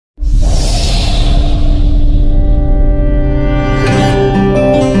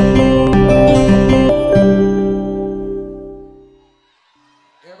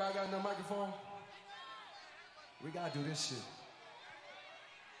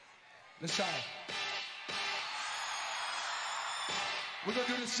Let's try it. We're gonna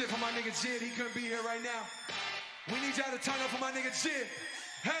do this shit for my nigga J.I.D. He couldn't be here right now. We need y'all to turn up for my nigga J.I.D.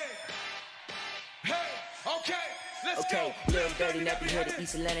 Hey, hey, okay, let's go. Little dirty nappy headed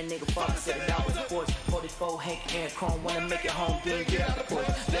East Atlanta nigga fuck $7 a porch. 44 Hank and Chrome wanna make it home, then get out the porch.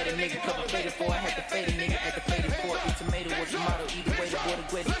 Let a nigga cover faded for. I had to fade a nigga at the faded for. Eat tomato with tomato, either way the boy the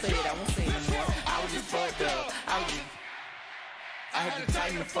greatest faded. I won't say no more. I was just fucked up. I had to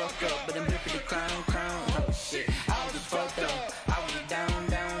tighten the fuck up, but I'm here for the crown. Oh shit, I was just fucked up. I was down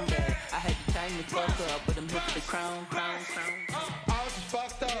bad. I had to tighten the fuck up, but I'm here for the crown. I was just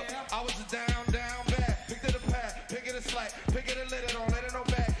fucked up. I was just down bad. Pick to the pad, pick it a slight, pick it a lid, don't let it no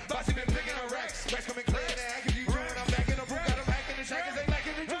back. Bossy been picking a Rex coming clear and acting you doing. I'm back in the booth, got them acting the shackers, they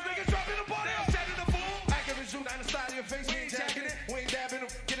lacking the juice, niggas dropping the body, I'm setting the boom. Acting the shoot down the side of your face, we ain't jacking it, we ain't dabbing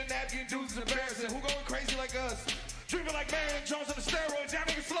them, get a napkin, dudes is embarrassing. Who going crazy like us? Dreaming like Marion Jones on the steroids, y'all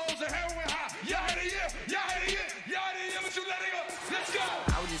niggas slow as a heroin high. Y'all had a year, but you let it go. Let's go.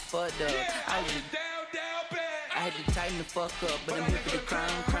 I was just fucked up. Yeah, I was just down bad. I had to tighten the fuck up, but I'm here for the crown.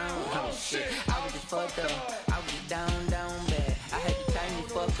 Oh shit, I was just fucked up. I was just down bad. I had to tighten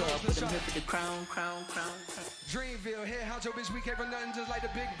the fuck up, but I'm here for the crown. Dreamville, here, how's your bitch? We came from nothing just like the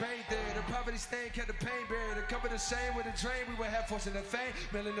Big Bang there. The poverty stain kept the pain buried. The cover the same with the drain. We would have force in the fame.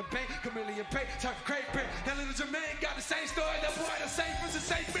 Milling the bank, chameleon pay, talk great bit. That little Jermaine got the same story. That boy the same for the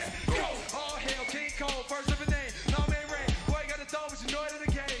same bit. Go! All hail, King Cole, first of a name. No man rain. Boy, got the thought, but you know it in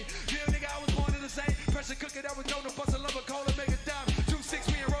the game. Yeah, nigga, I was born in the same. Pressure cooker that was known to bust a lumber coal and make it down. 2-6,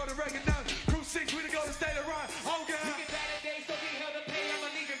 we enrolled in Reagan down. Crew 6, we to go to state of run. Oh, God. You can die today, so get held up, pay. I'm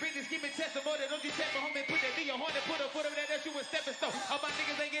a leaving business, give me testimony. Don't you tap my home and put that knee on horn and put a foot over there, that's you a stepping stone. All my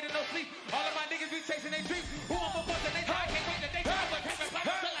niggas ain't getting no sleep. All of my niggas be chasing their dreams. Who I'm a bunch of they die, can't wait that they come up, tapping pop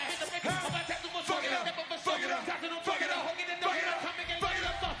until I hit the make it. I'm about to tap to my fuck it up, fuck it up, fuck it up, fuck it up, fuck it up, fuck it up, fuck it up, fuck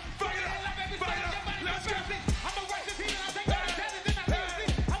it up, fuck it up, let's go. I'm a righteous heathen, I'll take all the talent, then I lose it.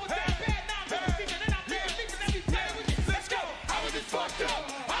 I was down bad, now I'm living steaming, then I'm living sleeping, let me play with you. Let's go. I was just fucked up.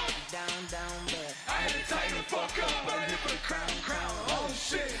 I was down bad. I had to tighten the fuck up, but I'm here for the crown. Oh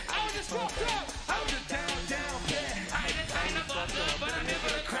shit, I was just fucked up. I was just down bad. I had to tighten the fuck up, but I'm here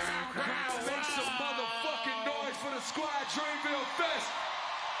for the crown. Make some motherfucking noise for the squad, Dreamville Fest.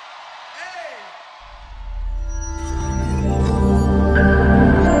 Hey.